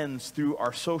friends, through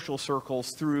our social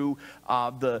circles, through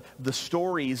the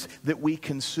stories that we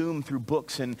consume through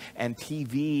books and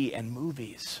TV and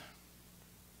movies.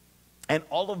 And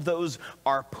all of those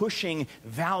are pushing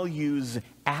values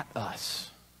at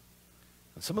us.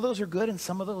 And some of those are good and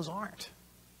some of those aren't.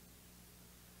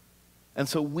 And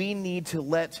so we need to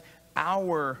let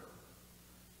our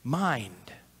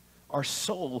mind, our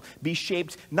soul, be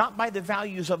shaped not by the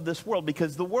values of this world,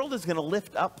 because the world is going to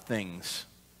lift up things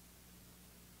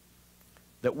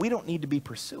that we don't need to be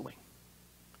pursuing.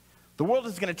 The world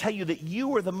is going to tell you that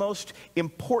you are the most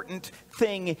important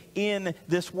thing in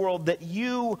this world, that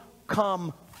you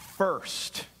come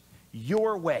first.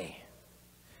 Your way,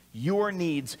 your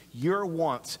needs, your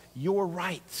wants, your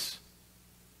rights,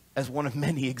 as one of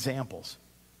many examples.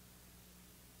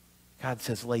 God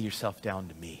says, lay yourself down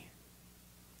to me.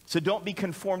 So don't be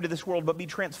conformed to this world, but be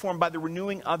transformed by the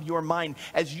renewing of your mind.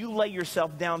 As you lay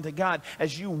yourself down to God,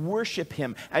 as you worship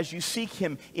him, as you seek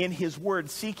him in his word,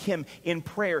 seek him in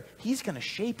prayer, he's going to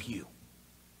shape you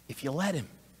if you let him.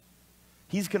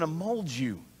 He's going to mold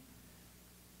you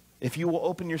if you will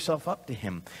open yourself up to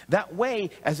him. That way,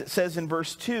 as it says in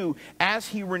verse 2, as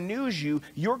he renews you,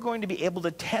 you're going to be able to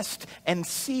test and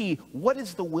see what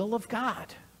is the will of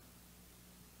God.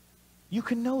 You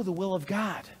can know the will of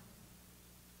God.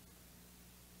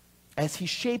 As he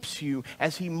shapes you,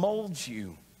 as he molds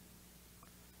you,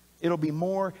 it'll be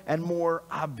more and more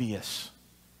obvious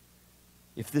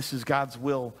if this is God's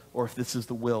will or if this is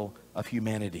the will of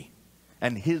humanity.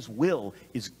 And his will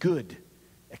is good,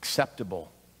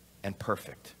 acceptable, and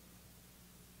perfect.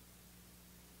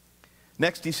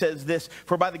 Next he says this,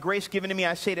 for by the grace given to me,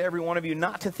 I say to every one of you,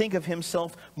 not to think of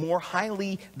himself more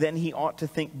highly than he ought to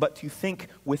think, but to think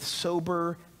with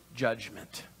sober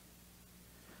judgment.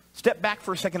 Step back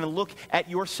for a second and look at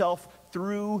yourself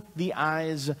through the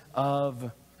eyes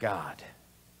of God.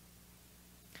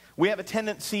 We have a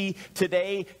tendency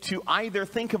today to either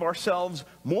think of ourselves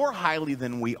more highly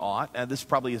than we ought. This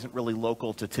probably isn't really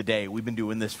local to today. We've been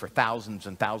doing this for thousands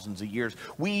and thousands of years.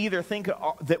 We either think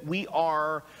that we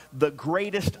are the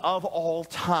greatest of all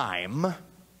time,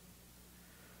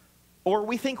 or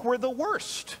we think we're the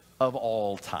worst of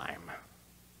all time.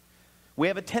 We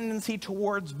have a tendency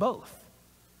towards both.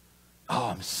 Oh,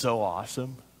 I'm so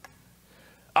awesome.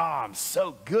 Oh, I'm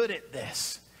so good at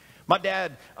this. My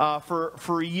dad,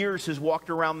 for years, has walked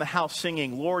around the house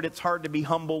singing, Lord, it's hard to be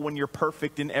humble when you're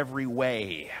perfect in every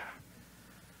way.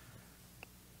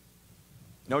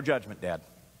 No judgment, Dad.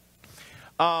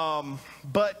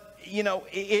 But, you know,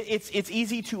 it's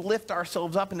easy to lift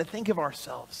ourselves up and to think of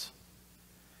ourselves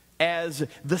as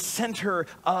the center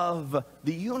of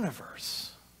the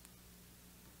universe,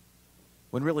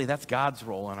 when really that's God's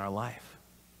role in our life.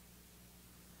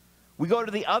 We go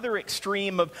to the other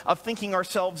extreme of thinking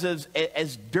ourselves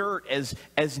as dirt,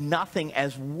 as nothing,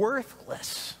 as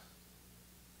worthless.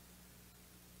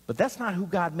 But that's not who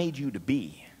God made you to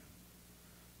be.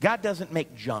 God doesn't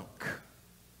make junk.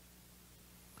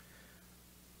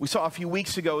 We saw a few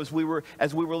weeks ago as we were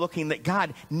looking that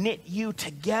God knit you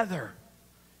together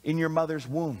in your mother's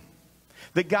womb.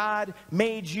 That God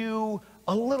made you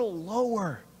a little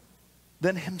lower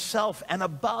than himself and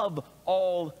above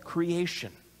all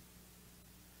creation.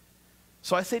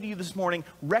 So I say to you this morning,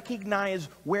 recognize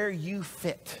where you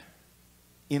fit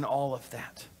in all of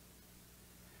that.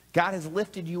 God has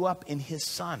lifted you up in his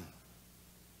Son.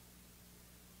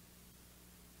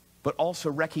 But also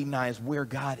recognize where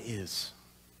God is,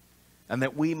 and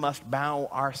that we must bow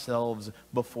ourselves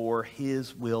before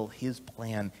his will, his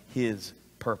plan, his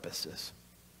purposes.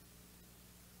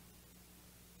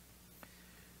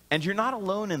 And you're not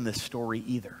alone in this story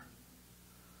either.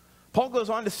 Paul goes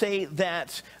on to say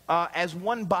that as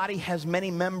one body has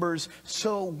many members,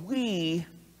 so we,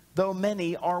 though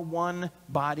many, are one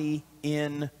body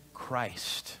in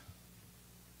Christ.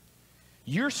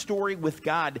 Your story with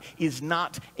God is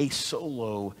not a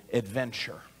solo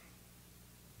adventure.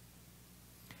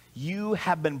 You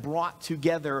have been brought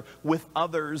together with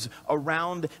others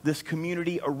around this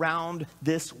community, around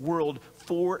this world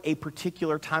for a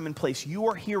particular time and place. You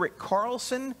are here at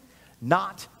Carlson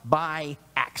not by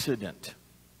accident.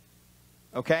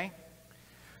 Okay?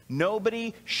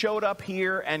 Nobody showed up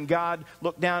here and God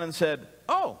looked down and said,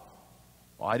 oh,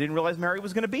 well, I didn't realize Mary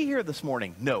was going to be here this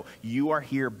morning. No, you are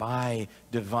here by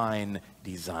divine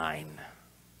design.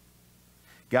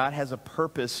 God has a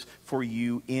purpose for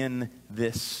you in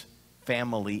this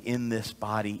family, in this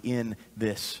body, in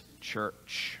this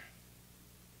church.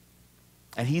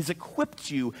 And he's equipped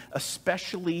you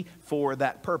especially for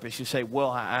that purpose. You say, well,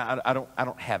 I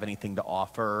don't have anything to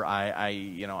offer.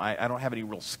 I don't have any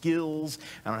real skills.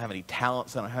 I don't have any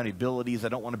talents. I don't have any abilities. I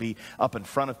don't want to be up in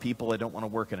front of people. I don't want to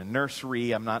work in a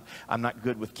nursery. I'm not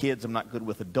good with kids. I'm not good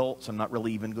with adults. I'm not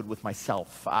really even good with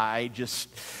myself. I just,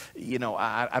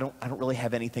 I don't really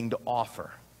have anything to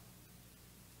offer.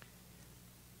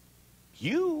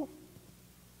 You,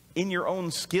 in your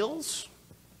own skills,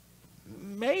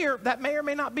 that may or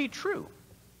may not be true.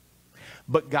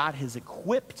 But God has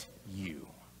equipped you.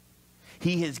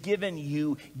 He has given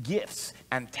you gifts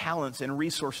and talents and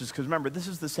resources. Because remember, this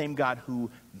is the same God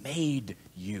who made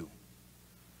you.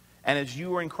 And as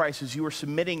you are in Christ, as you are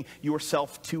submitting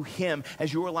yourself to him,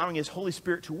 as you are allowing his Holy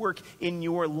Spirit to work in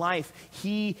your life,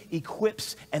 he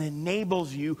equips and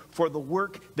enables you for the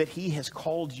work that he has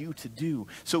called you to do.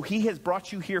 So he has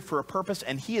brought you here for a purpose,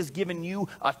 and he has given you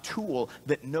a tool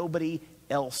that nobody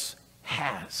else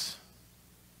has.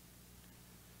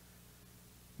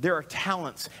 There are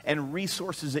talents and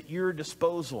resources at your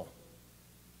disposal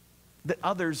that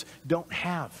others don't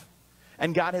have.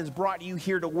 And God has brought you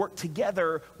here to work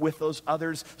together with those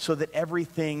others so that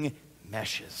everything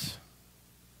meshes.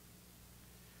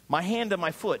 My hand and my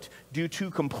foot do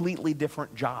two completely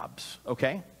different jobs,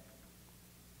 okay?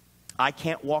 I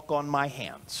can't walk on my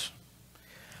hands.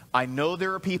 I know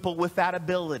there are people with that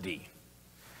ability.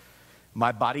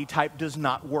 My body type does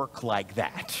not work like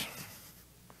that,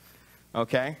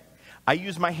 okay? I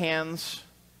use my hands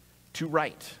to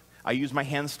write. I use my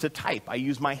hands to type. I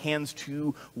use my hands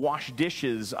to wash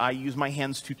dishes. I use my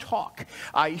hands to talk.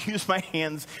 I use my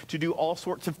hands to do all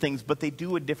sorts of things, but they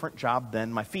do a different job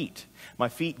than my feet. My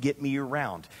feet get me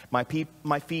around. My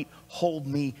feet hold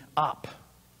me up.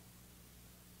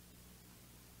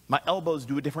 My elbows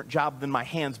do a different job than my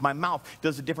hands. My mouth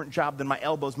does a different job than my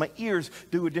elbows. My ears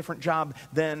do a different job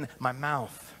than my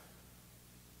mouth.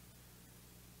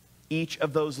 Each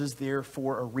of those is there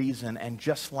for a reason, and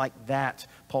just like that,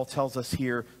 Paul tells us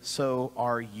here, so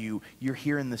are you. You're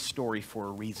here in this story for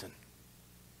a reason.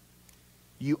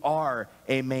 You are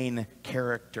a main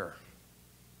character.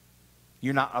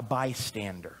 You're not a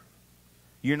bystander.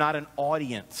 You're not an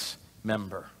audience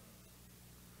member.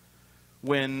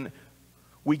 When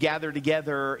we gather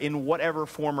together in whatever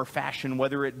form or fashion,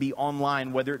 whether it be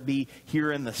online, whether it be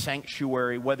here in the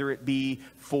sanctuary, whether it be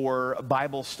for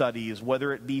Bible studies,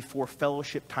 whether it be for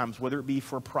fellowship times, whether it be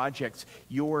for projects,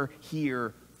 you're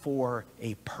here for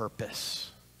a purpose.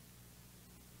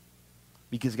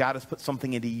 Because God has put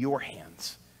something into your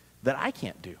hands that I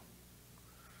can't do.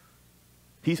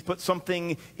 He's put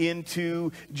something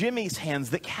into Jimmy's hands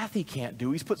that Kathy can't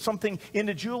do. He's put something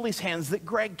into Julie's hands that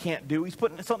Greg can't do. He's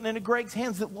put something into Greg's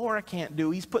hands that Laura can't do.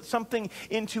 He's put something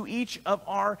into each of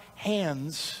our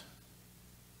hands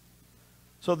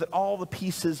so that all the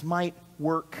pieces might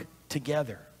work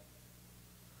together.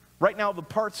 Right now, the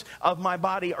parts of my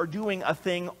body are doing a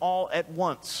thing all at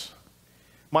once.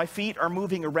 My feet are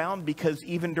moving around because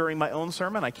even during my own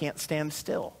sermon, I can't stand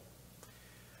still.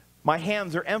 My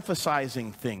hands are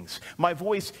emphasizing things. My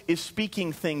voice is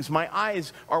speaking things. My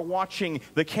eyes are watching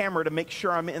the camera to make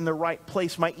sure I'm in the right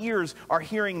place. My ears are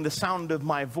hearing the sound of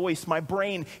my voice. My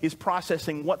brain is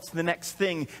processing what's the next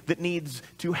thing that needs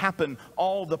to happen.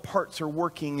 All the parts are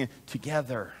working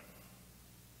together.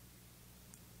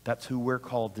 That's who we're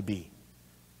called to be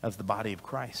as the body of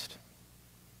Christ.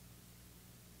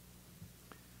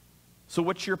 So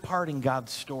what's your part in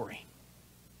God's story?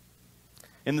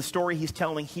 In the story he's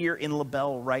telling here in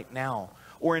LaBelle right now,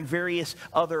 or in various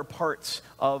other parts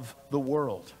of the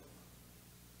world?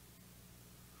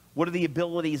 What are the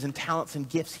abilities and talents and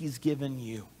gifts he's given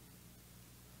you?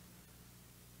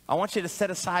 I want you to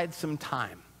set aside some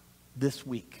time this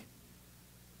week.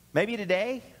 Maybe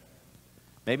today,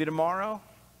 maybe tomorrow.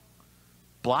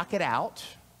 Block it out.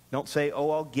 Don't say,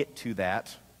 oh, I'll get to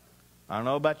that. I don't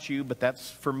know about you, but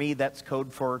that's, for me, that's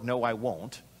code for no, I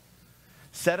won't.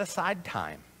 Set aside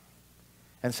time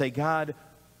and say, God,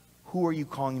 who are you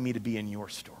calling me to be in your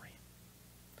story?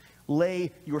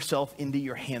 Lay yourself into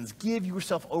your hands. Give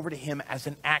yourself over to him as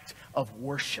an act of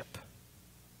worship.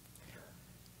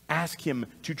 Ask him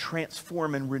to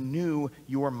transform and renew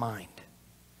your mind,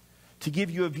 to give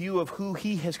you a view of who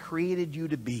he has created you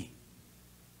to be,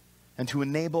 and to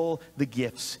enable the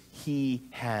gifts he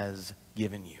has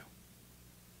given you.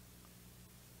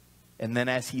 And then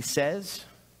as he says,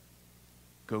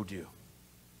 go do.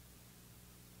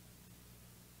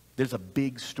 There's a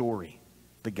big story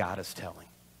that God is telling.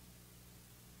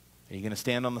 Are you going to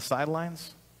stand on the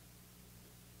sidelines?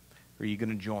 Or are you going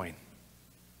to join?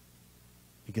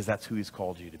 Because that's who he's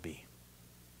called you to be.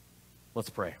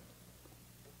 Let's pray.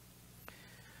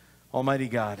 Almighty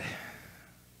God,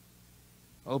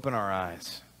 open our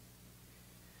eyes.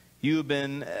 You have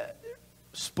been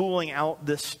spooling out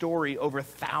this story over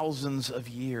thousands of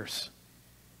years.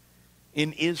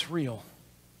 In Israel,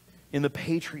 in the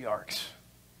patriarchs,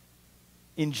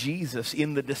 in Jesus,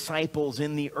 in the disciples,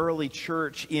 in the early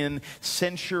church, in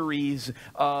centuries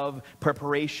of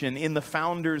preparation, in the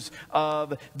founders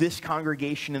of this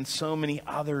congregation and so many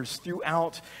others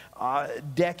throughout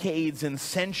decades and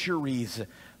centuries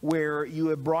where you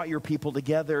have brought your people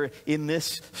together in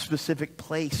this specific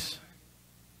place.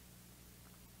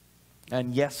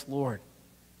 And yes, Lord,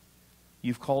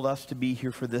 you've called us to be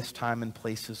here for this time and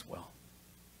place as well.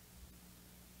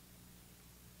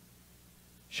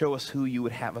 Show us who you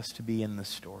would have us to be in this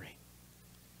story.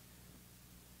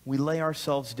 We lay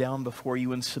ourselves down before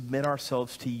you and submit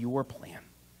ourselves to your plan.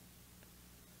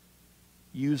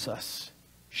 Use us,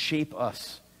 shape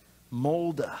us,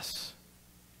 mold us,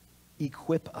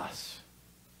 equip us.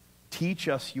 Teach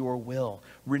us your will.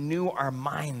 Renew our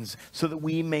minds so that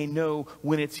we may know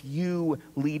when it's you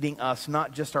leading us,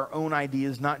 not just our own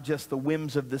ideas, not just the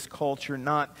whims of this culture,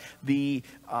 not the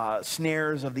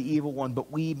snares of the evil one,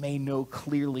 but we may know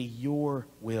clearly your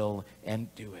will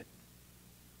and do it.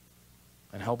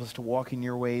 And help us to walk in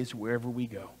your ways wherever we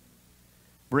go.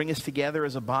 Bring us together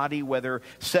as a body, whether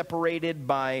separated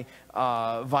by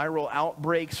viral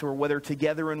outbreaks or whether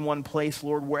together in one place,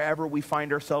 Lord, wherever we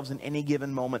find ourselves in any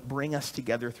given moment, bring us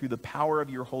together through the power of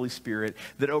your Holy Spirit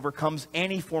that overcomes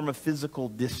any form of physical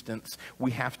distance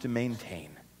we have to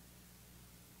maintain.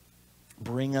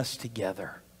 Bring us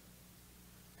together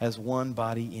as one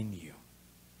body in you.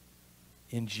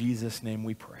 In Jesus' name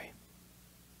we pray.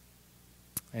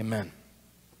 Amen.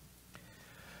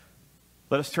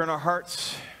 Let us turn our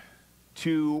hearts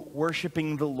to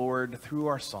worshiping the Lord through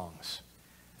our songs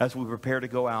as we prepare to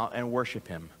go out and worship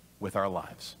him with our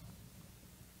lives.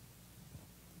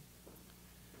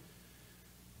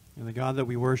 And the God that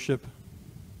we worship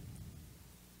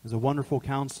is a wonderful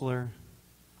counselor.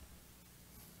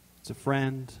 It's a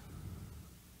friend.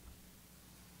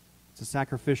 It's a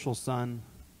sacrificial son.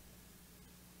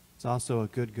 It's also a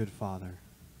good, good father.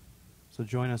 So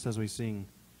join us as we sing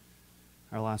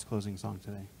our last closing song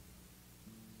today.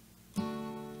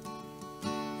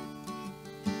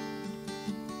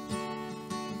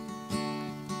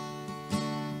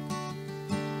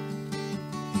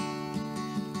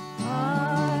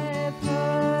 I've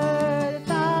heard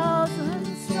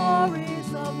 1,000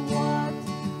 stories of what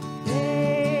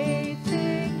they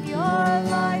think you're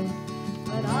like,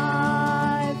 but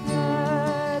I've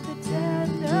heard the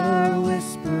tender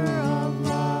whisper of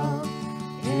love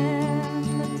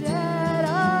in the dead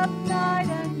of night,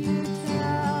 and you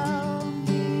tell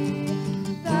me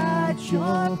that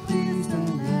you're pleased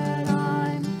and that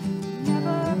I'm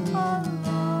never alone.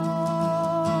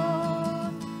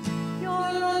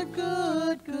 You're a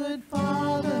good, good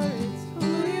father. It's who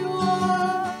you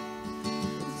are.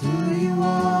 It's who you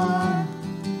are.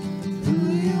 Who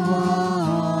you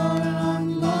are, and I'm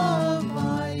loved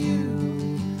by you.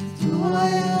 It's who I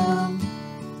am.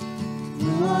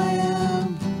 Who I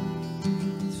am.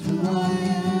 It's who I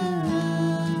am.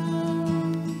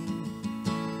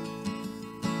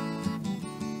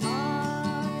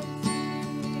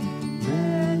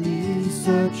 Many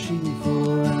searching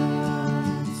for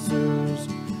answers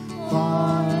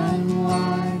far and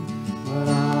wide, but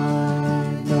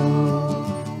I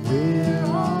know we're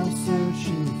all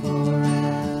searching for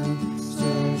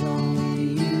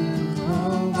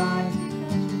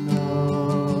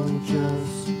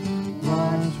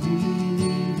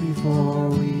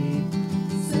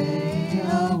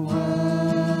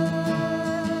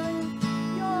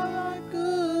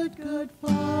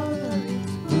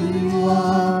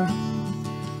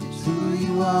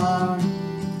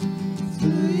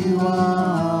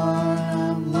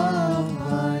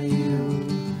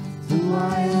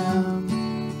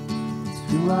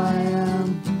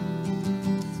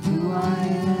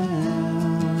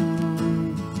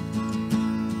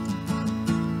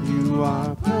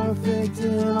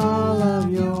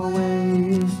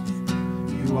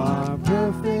are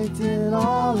perfect in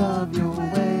all of your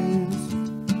ways.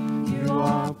 You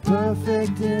are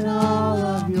perfect in all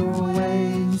of your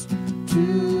ways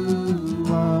to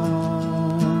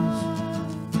us.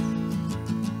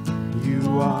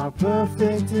 You are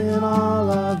perfect in all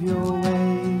of your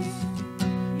ways.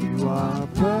 You are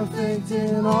perfect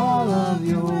in all of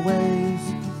your ways.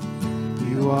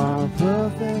 You are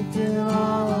perfect in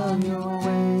all of your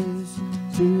ways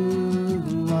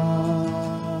to us.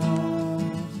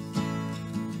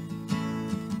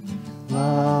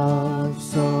 Love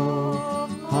so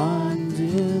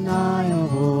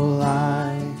undeniable,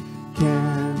 I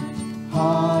can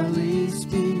hardly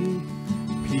speak.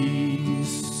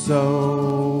 Peace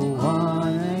so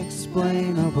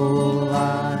unexplainable,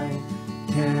 I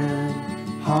can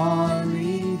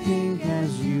hardly think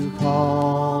as you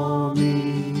call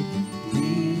me.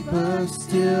 Deeper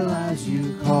still as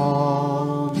you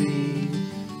call me.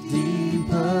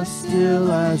 Deeper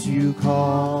still as you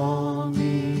call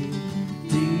me.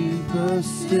 Deeper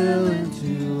still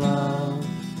into love,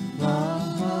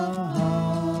 love.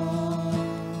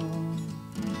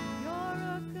 You're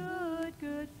a good,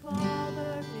 good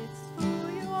Father. It's who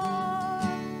you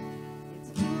are. It's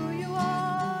who you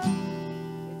are.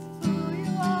 It's who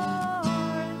you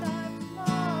are. And I'm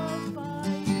loved by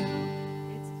you.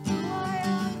 It's who I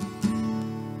am.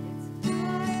 It's who I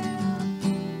am.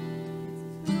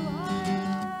 It's who I am.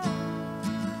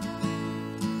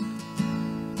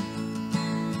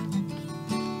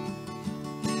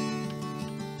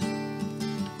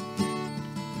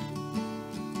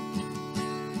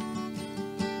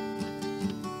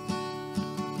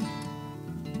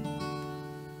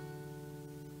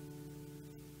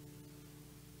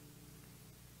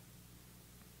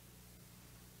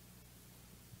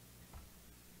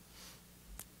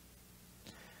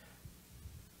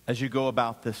 As you go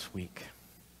about this week,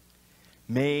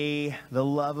 may the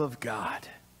love of God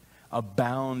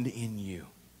abound in you.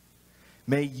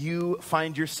 May you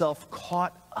find yourself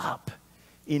caught up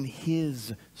in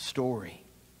His story.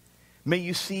 May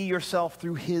you see yourself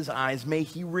through His eyes. May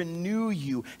He renew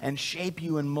you and shape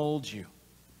you and mold you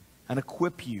and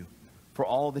equip you for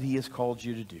all that He has called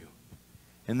you to do.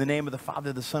 In the name of the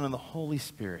Father, the Son, and the Holy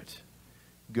Spirit,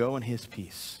 go in His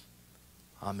peace.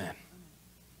 Amen.